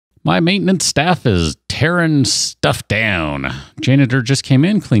My maintenance staff is tearing stuff down. Janitor just came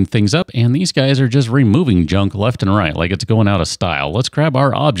in, cleaned things up, and these guys are just removing junk left and right like it's going out of style. Let's grab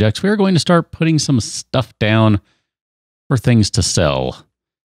our objects. We're going to start putting some stuff down for things to sell.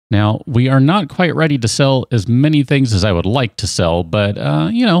 Now, we are not quite ready to sell as many things as I would like to sell, but,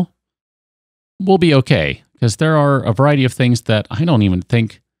 you know, we'll be okay. Because there are a variety of things that I don't even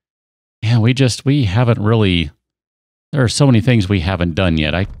think, yeah, we haven't really, there are so many things we haven't done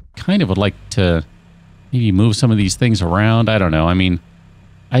yet. I kind of would like to maybe move some of these things around. I don't know. I mean,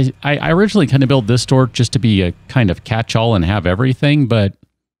 I originally kind of built this store just to be a kind of catch-all and have everything, but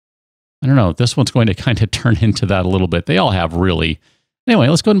I don't know. This one's going to kind of turn into that a little bit. They all have really. Anyway,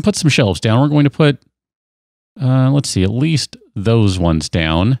 let's go ahead and put some shelves down. We're going to put, let's see, at least those ones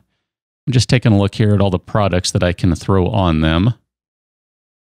down. I'm just taking a look here at all the products that I can throw on them.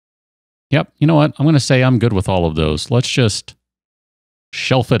 Yep, you know what? I'm going to say I'm good with all of those. Let's just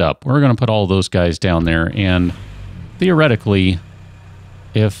shelf it up. We're going to put all those guys down there, and theoretically,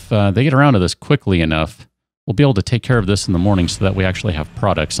 if they get around to this quickly enough, we'll be able to take care of this in the morning so that we actually have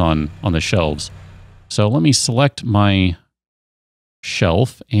products on the shelves. So let me select my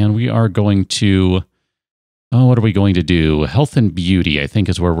shelf, and we are going to, what are we going to do? Health and beauty, I think,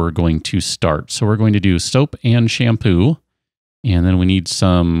 is where we're going to start. So we're going to do soap and shampoo, and then we need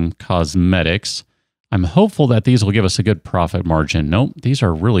some cosmetics. I'm hopeful that these will give us a good profit margin. Nope, these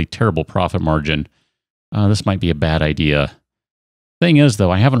are really terrible profit margin. This might be a bad idea. Thing is,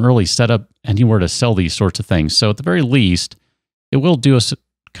 though, I haven't really set up anywhere to sell these sorts of things. So at the very least, it will do us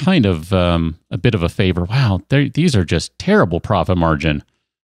kind of a bit of a favor. Wow, these are just terrible profit margin.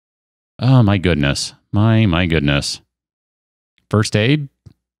 Oh, my goodness. My goodness. First aid?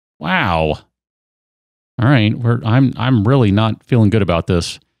 Wow. All right, I'm really not feeling good about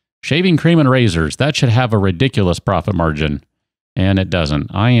this. Shaving cream and razors, that should have a ridiculous profit margin. And it doesn't.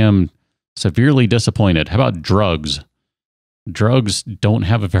 I am severely disappointed. How about drugs? Drugs don't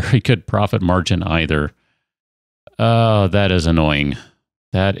have a very good profit margin either. Oh, that is annoying.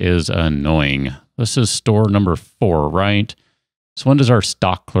 That is annoying. This is store number 4, right? So when does our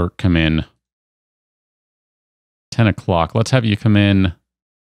stock clerk come in? 10 o'clock. Let's have you come in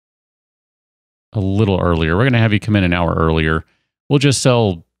a little earlier. We're going to have you come in an hour earlier. We'll just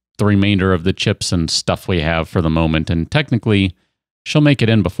sell the remainder of the chips and stuff we have for the moment. And technically, she'll make it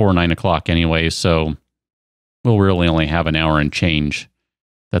in before 9 o'clock anyway, so we'll really only have an hour and change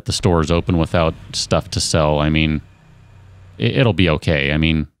that the store is open without stuff to sell. I mean, it'll be okay. I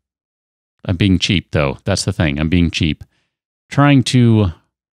mean, I'm being cheap, though. That's the thing. I'm being cheap. Trying to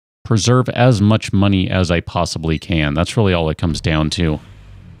preserve as much money as I possibly can. That's really all it comes down to.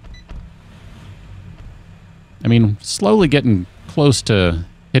 I mean, slowly getting close to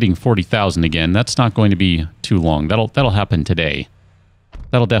hitting 40,000 again. That's not going to be too long. That'll happen today.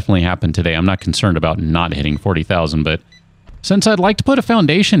 That'll definitely happen today. I'm not concerned about not hitting 40,000, but since I'd like to put a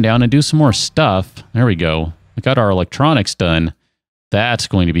foundation down and do some more stuff, there we go. We got our electronics done. That's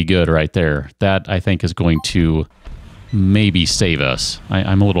going to be good right there. That, I think, is going to maybe save us.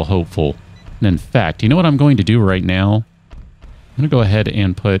 I'm a little hopeful. And in fact, you know what I'm going to do right now? I'm going to go ahead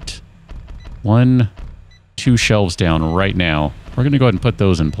and put 1, 2 shelves down right now. We're going to go ahead and put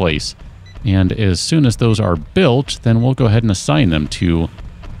those in place. And as soon as those are built, then we'll go ahead and assign them to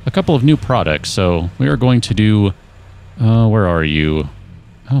a couple of new products. So we are going to do, where are you?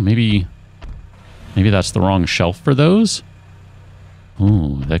 Oh, maybe that's the wrong shelf for those.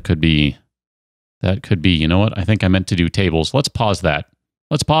 Oh, that could be. You know what? I think I meant to do tables. Let's pause that.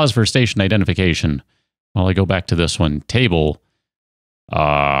 Let's pause for station identification while I go back to this one. Table.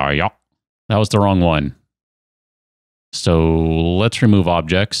 Yeah. That was the wrong one. So let's remove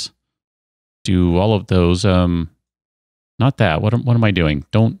objects. Do all of those. Not that. What am I doing?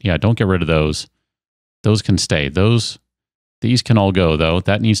 Don't get rid of those. Those can stay. These can all go, though.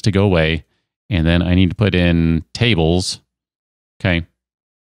 That needs to go away. And then I need to put in tables. Okay.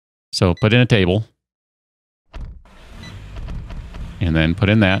 So put in a table. And then put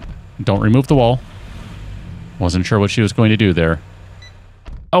in that. Don't remove the wall. Wasn't sure what she was going to do there.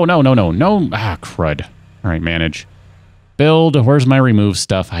 Oh, no. Ah, crud. All right, manage. Build. Where's my remove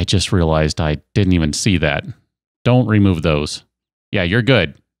stuff? I just realized I didn't even see that. Don't remove those. Yeah, you're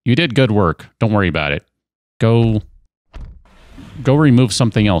good. You did good work. Don't worry about it. Go remove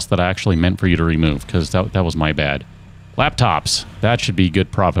something else that I actually meant for you to remove, because that was my bad. Laptops. That should be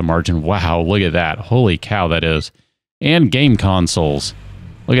good profit margin. Wow, look at that. Holy cow, that is. And game consoles.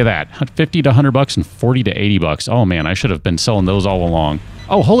 Look at that. 50 to $100 and 40 to $80. Oh man, I should have been selling those all along.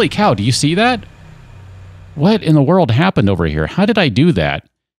 Oh, holy cow, do you see that? What in the world happened over here? How did I do that?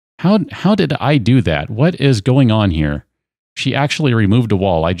 How did I do that? What is going on here? She actually removed a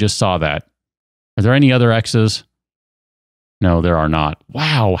wall. I just saw that. Are there any other X's? No, there are not.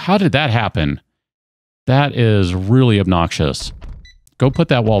 Wow, how did that happen? That is really obnoxious. Go put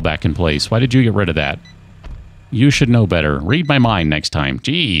that wall back in place. Why did you get rid of that? You should know better. Read my mind next time.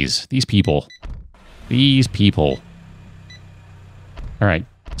 Jeez, these people. These people. All right,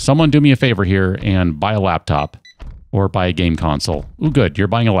 someone do me a favor here and buy a laptop or buy a game console. Ooh, good, you're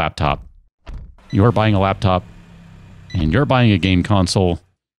buying a laptop. You're buying a laptop and you're buying a game console.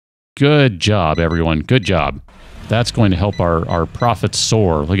 Good job, everyone. Good job. That's going to help our profits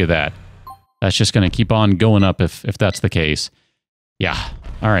soar. Look at that. That's just going to keep on going up if that's the case. Yeah.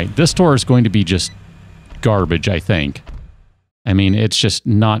 All right. This store is going to be just garbage, I think. I mean, it's just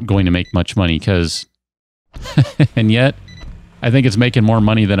not going to make much money because... and yet, I think it's making more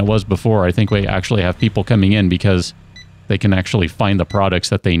money than it was before. I think we actually have people coming in because they can actually find the products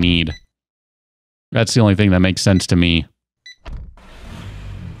that they need. That's the only thing that makes sense to me.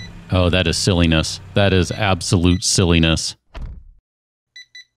 Oh, that is silliness. That is absolute silliness.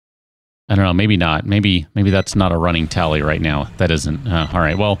 I don't know, maybe not. Maybe that's not a running tally right now. That isn't. All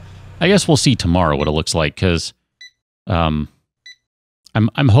right, well, I guess we'll see tomorrow what it looks like, because I'm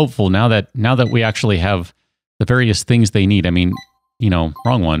hopeful now that we actually have the various things they need. I mean, you know,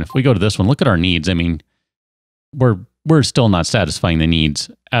 wrong one. If we go to this one, look at our needs. I mean, we're still not satisfying the needs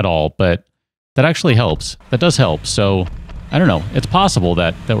at all, but that actually helps. That does help. So, I don't know. It's possible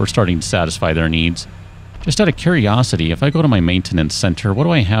that we're starting to satisfy their needs. Just out of curiosity, if I go to my maintenance center, what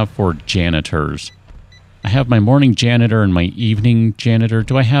do I have for janitors? I have my morning janitor and my evening janitor.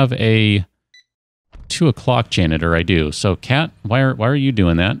 Do I have a 2 o'clock janitor? I do. So, Cat, why are you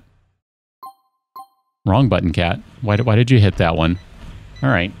doing that? Wrong button, Cat. Why did you hit that one? All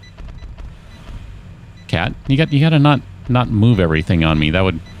right. Cat, you gotta not move everything on me. That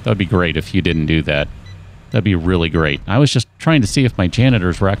would be great if you didn't do that. That'd be really great. I was just trying to see if my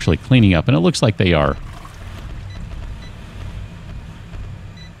janitors were actually cleaning up, and it looks like they are.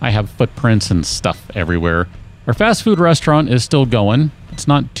 I have footprints and stuff everywhere. Our fast food restaurant is still going. It's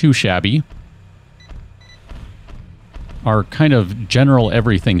not too shabby. Our kind of general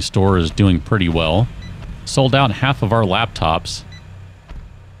everything store is doing pretty well. Sold out half of our laptops.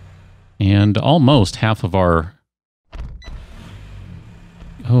 And almost half of our...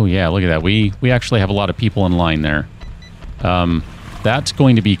 Oh yeah, look at that. We actually have a lot of people in line there. That's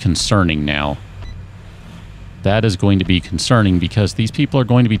going to be concerning now. That is going to be concerning because these people are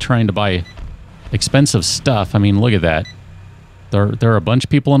going to be trying to buy expensive stuff. I mean, look at that. There are a bunch of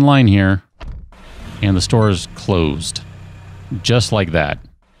people in line here, and the store is closed. Just like that.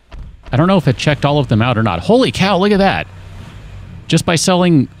 I don't know if it checked all of them out or not. Holy cow, look at that. Just by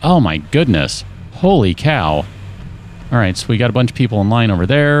selling... Oh my goodness. Holy cow. All right, so we got a bunch of people in line over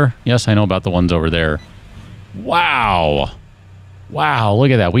there. Yes, I know about the ones over there. Wow. Wow, look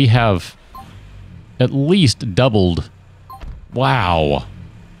at that. We have at least doubled. Wow.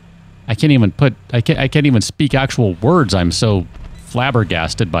 I can't even speak actual words. I'm so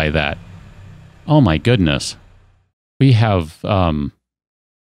flabbergasted by that. Oh my goodness. We have wow.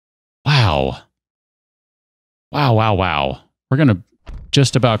 Wow. We're going to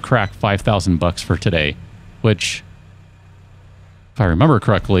just about crack 5,000 bucks for today, which, if I remember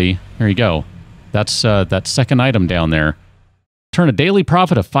correctly, here you go. That's that second item down there. Turn a daily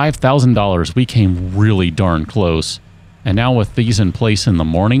profit of $5,000. We came really darn close. And now with these in place in the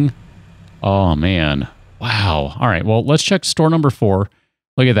morning, oh man, wow. All right, well, let's check store number 4.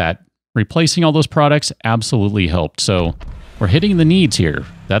 Look at that. Replacing all those products absolutely helped. So we're hitting the needs here.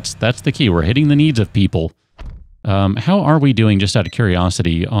 That's the key. We're hitting the needs of people. How are we doing, just out of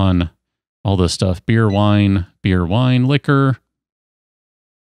curiosity, on all this stuff? Beer, wine, liquor.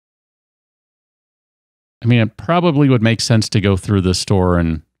 I mean, it probably would make sense to go through the store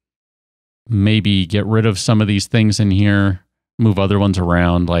and maybe get rid of some of these things in here, move other ones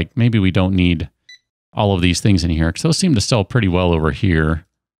around. Like, maybe we don't need all of these things in here, because those seem to sell pretty well over here.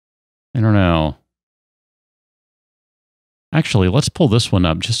 I don't know. Actually, let's pull this one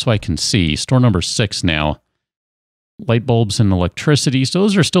up just so I can see. Store number 6 now. Light bulbs and electricity. So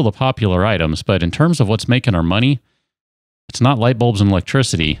those are still the popular items, but in terms of what's making our money, it's not light bulbs and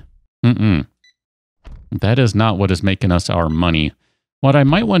electricity. That is not what is making us our money. What I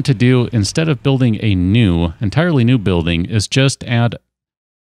might want to do, instead of building a entirely new building, is just add...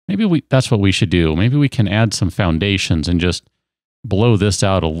 that's what we should do. Maybe we can add some foundations and just blow this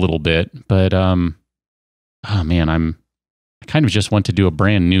out a little bit. But, oh man, I kind of just want to do a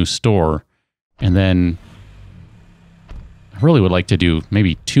brand new store. And then I really would like to do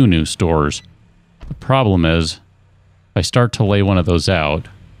maybe 2 new stores. The problem is, if I start to lay one of those out,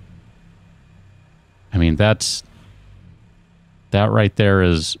 I mean, that's That right there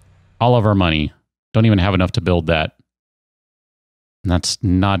is all of our money. Don't even have enough to build that. And that's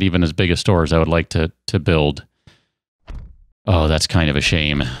not even as big a store as I would like to build. Oh, that's kind of a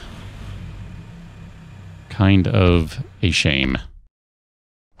shame. Kind of a shame.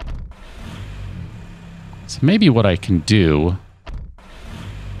 So maybe what I can do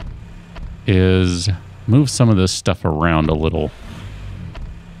is move some of this stuff around a little.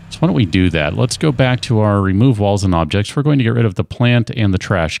 So why don't we do that? Let's go back to our remove walls and objects. We're going to get rid of the plant and the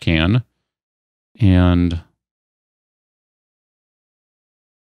trash can. And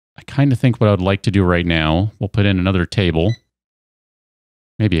I kind of think what I would like to do right now, we'll put in another table.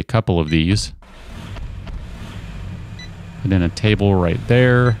 Maybe a couple of these. Put in a table right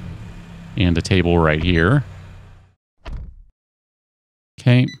there. And a table right here.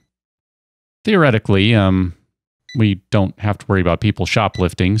 Okay. Theoretically, we don't have to worry about people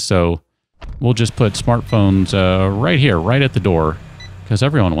shoplifting, so we'll just put smartphones right here, right at the door, because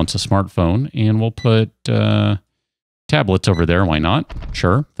everyone wants a smartphone, and we'll put tablets over there. Why not?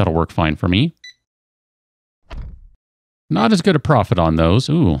 Sure, that'll work fine for me. Not as good a profit on those.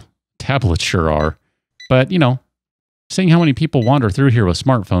 Ooh, tablets sure are. But, you know, seeing how many people wander through here with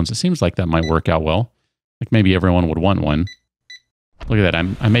smartphones, it seems like that might work out well. Like maybe everyone would want one. Look at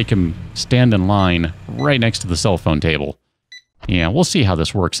that. I make him stand in line right next to the cell phone table. Yeah, we'll see how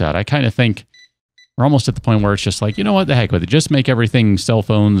this works out. I kind of think we're almost at the point where it's just like, you know what, the heck with it. Just make everything cell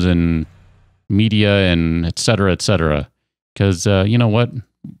phones and media and et cetera, et cetera. Because, you know what?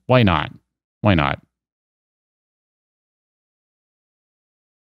 Why not? Why not?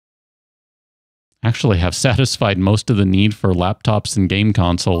 Actually have satisfied most of the need for laptops and game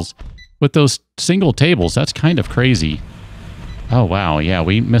consoles with those single tables. That's kind of crazy. Oh, wow. Yeah,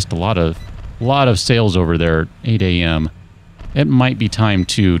 we missed a lot of sales over there at 8 a.m. It might be time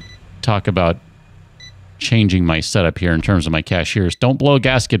to talk about changing my setup here in terms of my cashiers. Don't blow a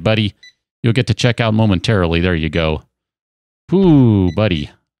gasket, buddy. You'll get to check out momentarily. There you go. Ooh, buddy.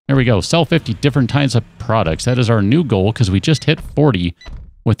 There we go. Sell 50 different kinds of products. That is our new goal because we just hit 40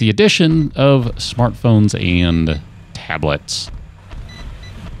 with the addition of smartphones and tablets.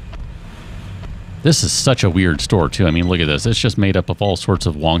 This is such a weird store, too. I mean, look at this. It's just made up of all sorts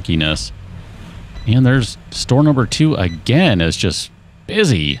of wonkiness. And there's store number 2 again is just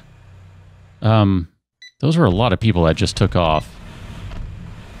busy. Those were a lot of people that just took off.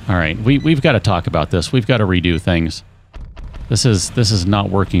 All right, we've got to talk about this. We've got to redo things. This is not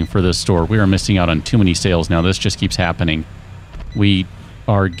working for this store. We are missing out on too many sales now. This just keeps happening. We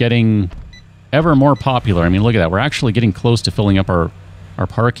are getting ever more popular. I mean, look at that. We're actually getting close to filling up our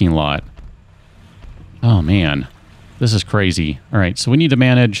parking lot. Oh, man. This is crazy. All right, so we need to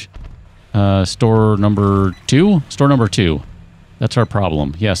manage store number 2? Store number 2. That's our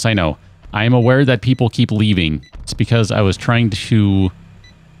problem. Yes, I know. I am aware that people keep leaving. It's because I was trying to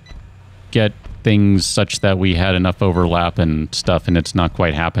get things such that we had enough overlap and stuff, and it's not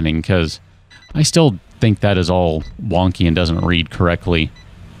quite happening because I still think that is all wonky and doesn't read correctly.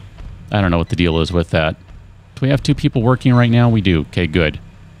 I don't know what the deal is with that. Do we have 2 people working right now? We do. Okay, good.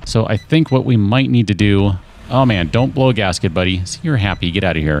 So I think what we might need to do... Oh, man, don't blow a gasket, buddy. See, you're happy. Get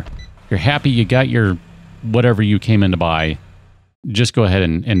out of here. You're happy you got your whatever you came in to buy. Just go ahead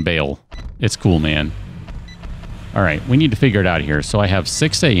and bail. It's cool, man. All right, we need to figure it out here. So I have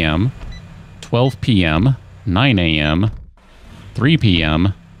 6 a.m., 12 p.m., 9 a.m., 3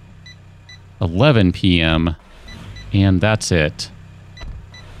 p.m., 11 p.m., and that's it.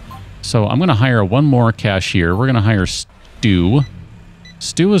 So I'm going to hire one more cashier. We're going to hire Stu.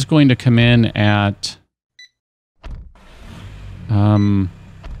 Stu is going to come in at... I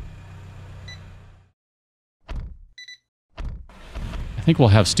think we'll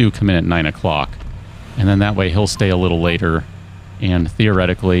have Stu come in at 9 o'clock. And then that way he'll stay a little later. And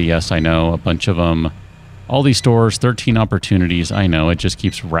theoretically, yes, I know, a bunch of them. All these stores, 13 opportunities. I know, it just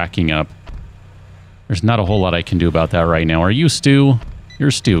keeps racking up. There's not a whole lot I can do about that right now. Are you Stu?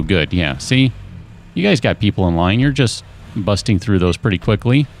 You're Stu. Good, yeah. See? You guys got people in line. You're just busting through those pretty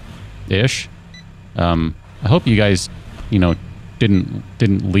quickly. Ish. I hope you guys, you know,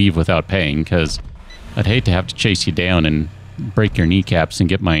 didn't leave without paying, because I'd hate to have to chase you down and break your kneecaps and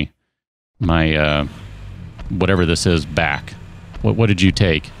get my whatever this is back. What did you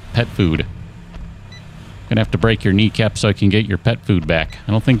take? Pet food. Gonna have to break your kneecap so I can get your pet food back.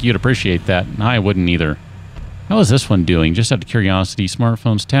 I don't think you'd appreciate that. I wouldn't either. How is this one doing? Just out of curiosity.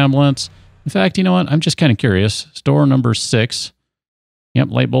 Smartphones, tablets. In fact, you know what? I'm just kind of curious. Store number 6. Yep,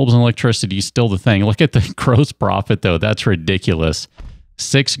 light bulbs and electricity is still the thing. Look at the gross profit, though. That's ridiculous.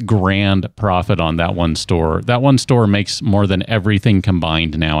 $6,000 profit on that one store. That one store makes more than everything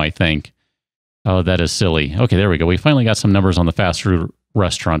combined now, I think. Oh, that is silly. Okay, there we go. We finally got some numbers on the fast food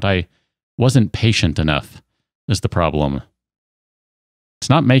restaurant. I wasn't patient enough is the problem. It's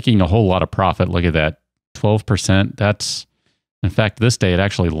not making a whole lot of profit. Look at that. 12%. That's, in fact, this day it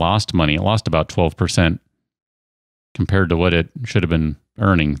actually lost money. It lost about 12% compared to what it should have been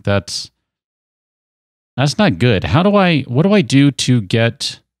earning. That's not good. What do I do to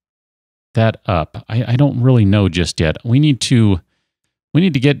get that up? I don't really know just yet. We need to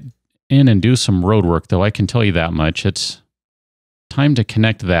get in and do some road work, though. I can tell you that much. It's time to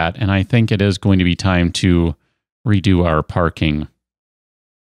connect that, and I think it is going to be time to redo our parking.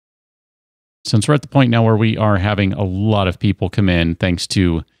 Since we're at the point now where we are having a lot of people come in, thanks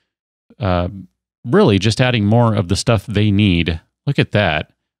to really just adding more of the stuff they need. Look at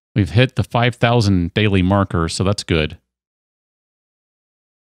that. We've hit the 5,000 daily marker, so that's good.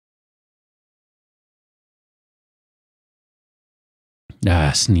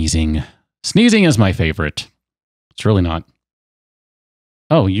 Sneezing. Sneezing is my favorite. It's really not.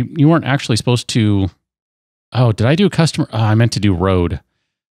 Oh, you weren't actually supposed to... Oh, did I do customer... Oh, I meant to do road.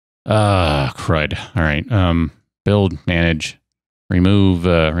 Crud. All right. Build, manage, remove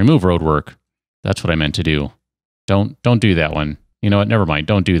road work. That's what I meant to do. Don't do that one. You know what? Never mind.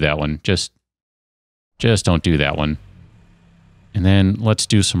 Don't do that one. Just don't do that one. And then let's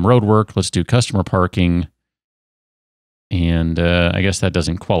do some road work. Let's do customer parking. And I guess that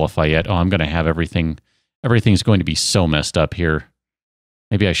doesn't qualify yet. Oh, I'm going to have everything. Everything's going to be so messed up here.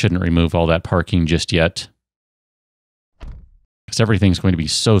 Maybe I shouldn't remove all that parking just yet. Because everything's going to be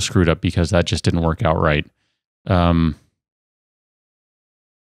so screwed up because that just didn't work out right.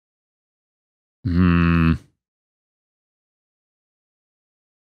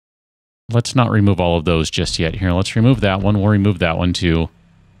 Let's not remove all of those just yet. Here, let's remove that one. We'll remove that one too.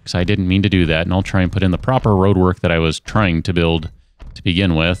 Because I didn't mean to do that. And I'll try and put in the proper road work that I was trying to build to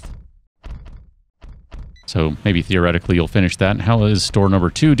begin with. So maybe theoretically you'll finish that. And how is store number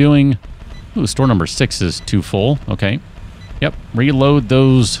 2 doing? Ooh, store number 6 is too full. Okay. Yep. Reload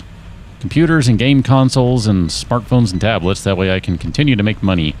those computers and game consoles and smartphones and tablets. That way I can continue to make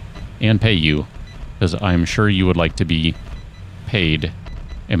money and pay you. Because I'm sure you would like to be paid,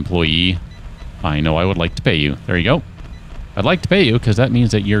 employee. I know I would like to pay you. There you go. I'd like to pay you because that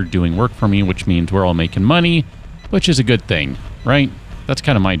means that you're doing work for me, which means we're all making money, which is a good thing, right? That's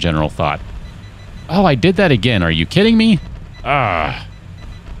kind of my general thought. Oh, I did that again. Are you kidding me?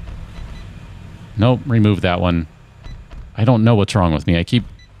 Nope, remove that one. I don't know what's wrong with me. I keep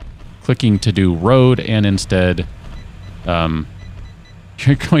clicking to do road and instead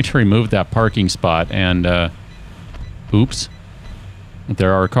you're going to remove that parking spot and oops.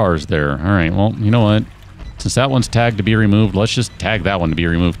 There are cars there. All right, well, you know what? Since that one's tagged to be removed, let's just tag that one to be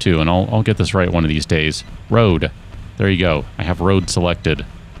removed too, and I'll get this right one of these days. Road. There you go. I have road selected.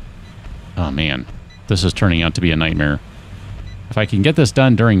 Oh, man. This is turning out to be a nightmare. If I can get this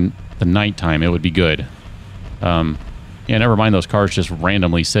done during the nighttime, it would be good. Yeah, never mind those cars just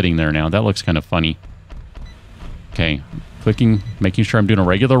randomly sitting there now. That looks kind of funny. Okay. Clicking, making sure I'm doing a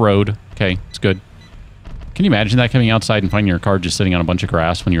regular road. Okay, it's good. Can you imagine that, coming outside and finding your car just sitting on a bunch of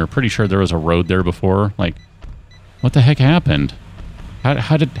grass when you were pretty sure there was a road there before? Like, what the heck happened?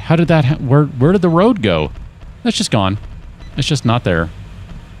 How did that where did the road go? That's just gone. It's just not there.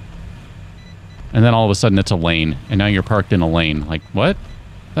 And then all of a sudden it's a lane, and now you're parked in a lane. Like, what?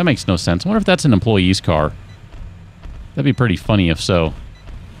 That makes no sense. I wonder if that's an employee's car. That'd be pretty funny if so.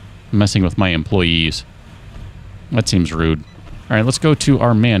 Messing with my employees. That seems rude. All right, let's go to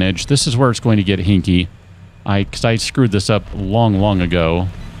our manage. This is where it's going to get hinky. Because I screwed this up long ago.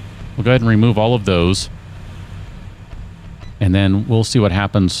 We'll go ahead and remove all of those. And then we'll see what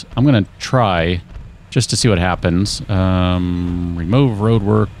happens. I'm going to try just to see what happens. Remove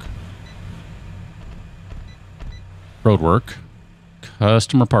roadwork. Roadwork.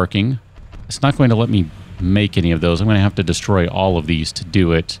 Customer parking. It's not going to let me make any of those. I'm going to have to destroy all of these to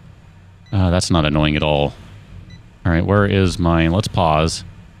do it. That's not annoying at all. All right, where is mine? Let's pause.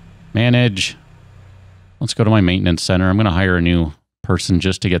 Manage. Let's go to my maintenance center. I'm going to hire a new person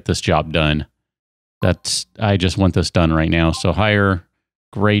just to get this job done. I just want this done right now. So hire.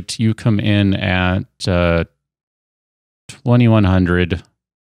 Great. You come in at 2100.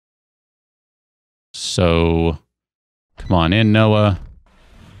 So come on in, Noah.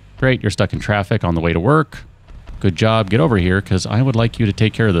 Great. You're stuck in traffic on the way to work. Good job. Get over here because I would like you to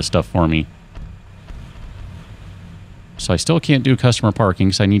take care of this stuff for me. So I still can't do customer parking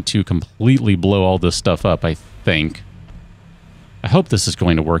because I need to completely blow all this stuff up, I think. I hope this is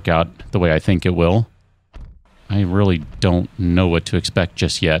going to work out the way I think it will. I really don't know what to expect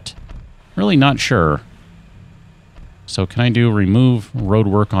just yet. Really not sure. So can I do remove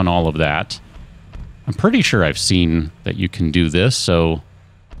roadwork on all of that? I'm pretty sure I've seen that you can do this, so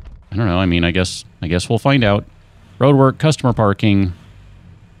I don't know. I mean, I guess we'll find out. Roadwork, customer parking.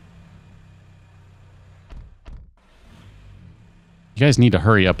 You guys need to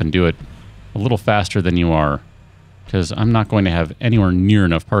hurry up and do it a little faster than you are, because I'm not going to have anywhere near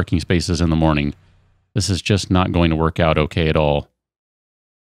enough parking spaces in the morning. This is just not going to work out okay at all.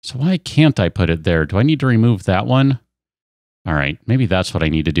 So why can't I put it there? Do I need to remove that one? All right, maybe that's what I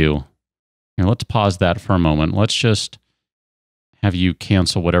need to do. Here, let's pause that for a moment. Let's just have you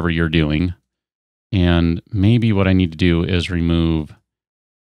cancel whatever you're doing. And maybe what I need to do is remove...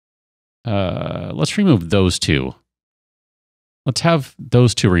 let's remove those two. Let's have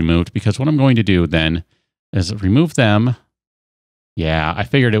those two removed, because what I'm going to do then is remove them. Yeah, I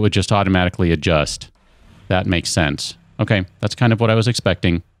figured it would just automatically adjust. That makes sense. Okay, that's kind of what I was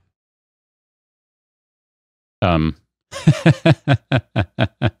expecting. Not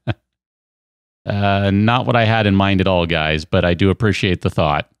what I had in mind at all, guys, but I do appreciate the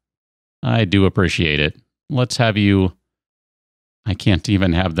thought. I do appreciate it. Let's have you... I can't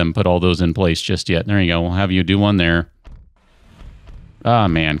even have them put all those in place just yet. There you go. We'll have you do one there. Ah,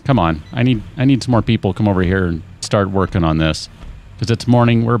 man, come on. I need some more people come over here and start working on this. Because it's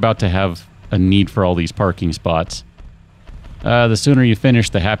morning. We're about to have a need for all these parking spots. The sooner you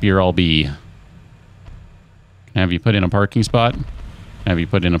finish, the happier I'll be. Can I have you put in a parking spot? Can I have you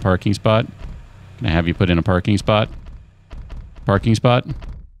put in a parking spot? Can I have you put in a parking spot? Parking spot?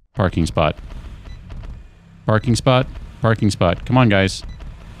 Parking spot. Parking spot? Parking spot. Come on, guys.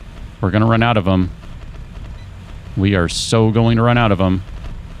 We're going to run out of them. We are so going to run out of them.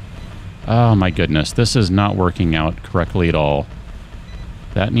 Oh, my goodness. This is not working out correctly at all.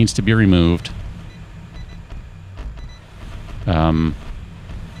 That needs to be removed.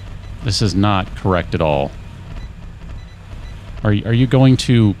 This is not correct at all. Are you going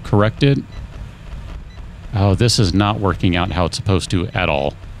to correct it? Oh, this is not working out how it's supposed to at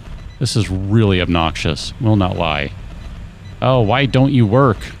all. This is really obnoxious. Will not lie. Oh, why don't you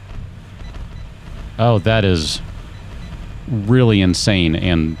work? Oh, that is really insane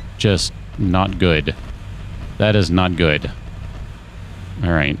and just not good. That is not good.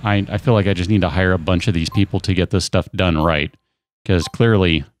 All right, I feel like I just need to hire a bunch of these people to get this stuff done right. Because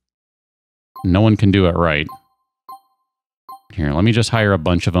clearly, no one can do it right. Here, let me just hire a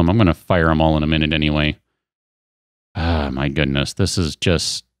bunch of them. I'm going to fire them all in a minute anyway. Ah, my goodness. This is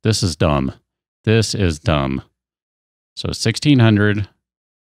dumb. This is dumb. So 1,600,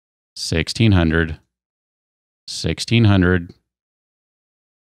 1,600, 1,600.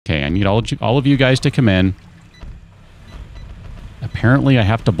 Okay, I need all of you guys to come in. Apparently, I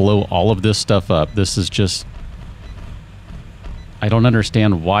have to blow all of this stuff up. This is just... I don't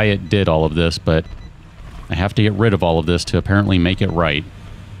understand why it did all of this, but I have to get rid of all of this to apparently make it right.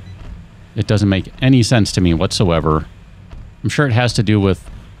 It doesn't make any sense to me whatsoever. I'm sure it has to do with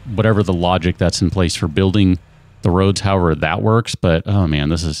whatever the logic that's in place for building the roads, however that works, but oh man,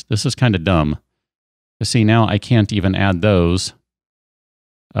 this is kind of dumb. You see, now I can't even add those.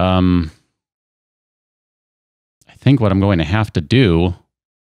 I think what I'm going to have to do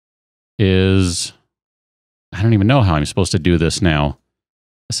is... I don't even know how I'm supposed to do this now.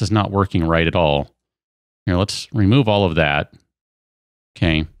 This is not working right at all. Here, let's remove all of that.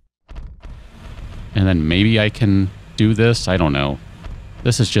 Okay. And then maybe I can do this. I don't know.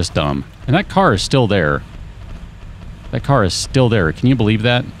 This is just dumb. And that car is still there. That car is still there. Can you believe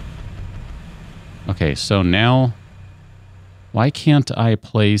that? Okay, so now... Why can't I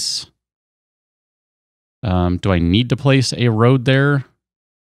place... do I need to place a road there?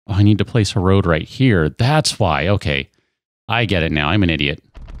 Oh, I need to place a road right here. That's why. Okay. I get it now. I'm an idiot.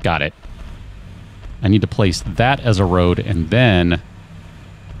 Got it. I need to place that as a road, and then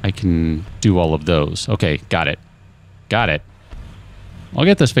I can do all of those. Okay, got it. Got it. I'll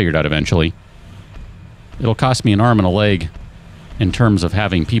get this figured out eventually. It'll cost me an arm and a leg in terms of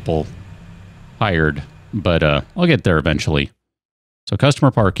having people hired, but I'll get there eventually. So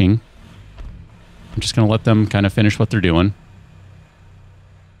customer parking. I'm just going to let them kind of finish what they're doing.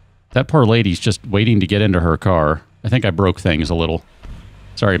 That poor lady's just waiting to get into her car. I think I broke things a little.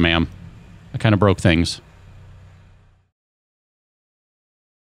 Sorry, ma'am. I kind of broke things.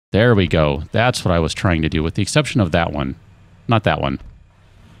 There we go. That's what I was trying to do, with the exception of that one. Not that one.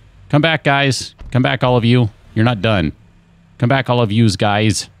 Come back, guys. Come back, all of you. You're not done. Come back, all of yous,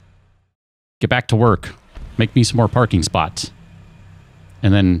 guys. Get back to work. Make me some more parking spots.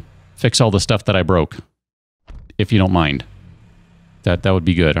 And then fix all the stuff that I broke. If you don't mind. That would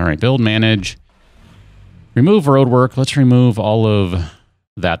be good. All right, build, manage. Remove roadwork. Let's remove all of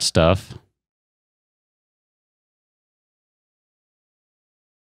that stuff.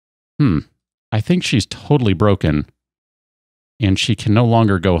 I think she's totally broken and she can no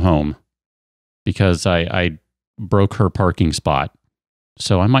longer go home because I broke her parking spot.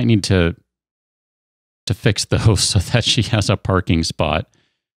 So I might need to fix those so that she has a parking spot.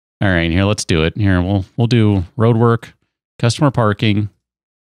 All right, here, let's do it. Here, we'll do road work, customer parking,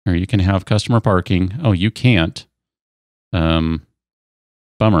 or you can have customer parking. Oh, you can't. Bummer.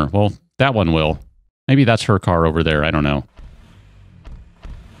 Well, that one will. Maybe that's her car over there. I don't know.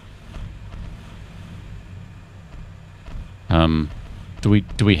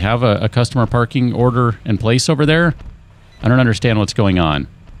 Do we have a customer parking order in place over there? I don't understand what's going on.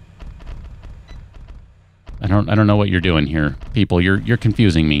 I don't know what you're doing here, people. You're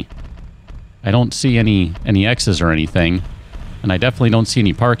confusing me. I don't see any X's or anything, and I definitely don't see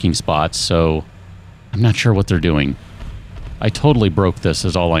any parking spots, so I'm not sure what they're doing. I totally broke this,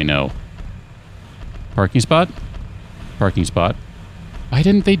 is all I know. Parking spot? Parking spot. Why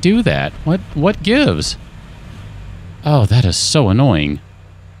didn't they do that? What gives? Oh, that is so annoying.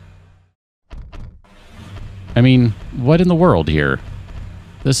 I mean, what in the world here?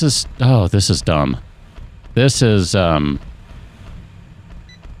 This is dumb. This is dumb.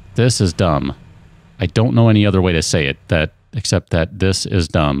 I don't know any other way to say it except that this is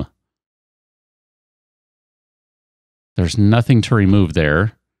dumb. There's nothing to remove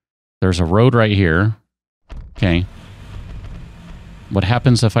there. There's a road right here. Okay. What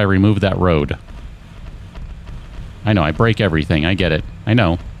happens if I remove that road? I know, I break everything. I get it. I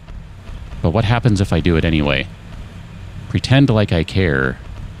know. But what happens if I do it anyway? Pretend like I care.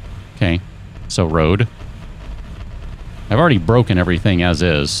 Okay. So road. I've already broken everything as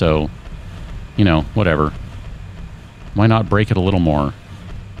is, so, you know, whatever. Why not break it a little more?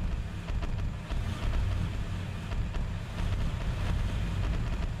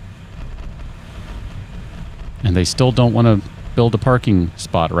 And they still don't want to build a parking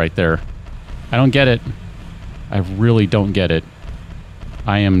spot right there. I don't get it. I really don't get it.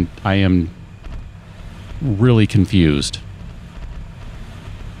 I am really confused.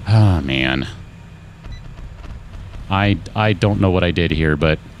 Ah, man. I don't know what I did here,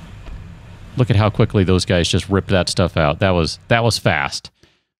 but look at how quickly those guys just ripped that stuff out. That was fast.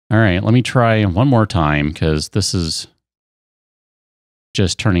 All right, let me try one more time because this is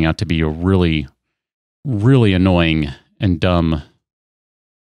just turning out to be a really, really annoying and dumb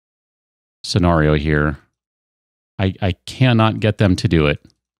scenario here. I cannot get them to do it.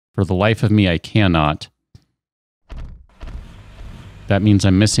 For the life of me, I cannot. That means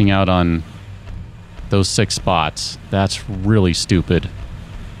I'm missing out on those 6 spots. That's really stupid.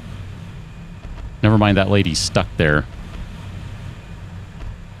 Never mind, that lady's stuck there.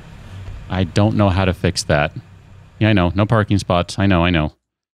 I don't know how to fix that. Yeah, I know. No parking spots. I know.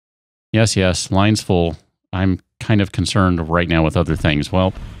 Yes, line's full. I'm kind of concerned right now with other things.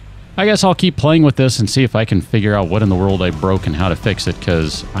 Well, I guess I'll keep playing with this and see if I can figure out what in the world I broke and how to fix it,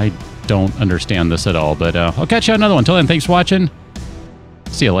 because I don't understand this at all. But I'll catch you on another one. Until then, thanks for watching.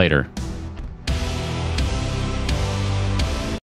 See you later.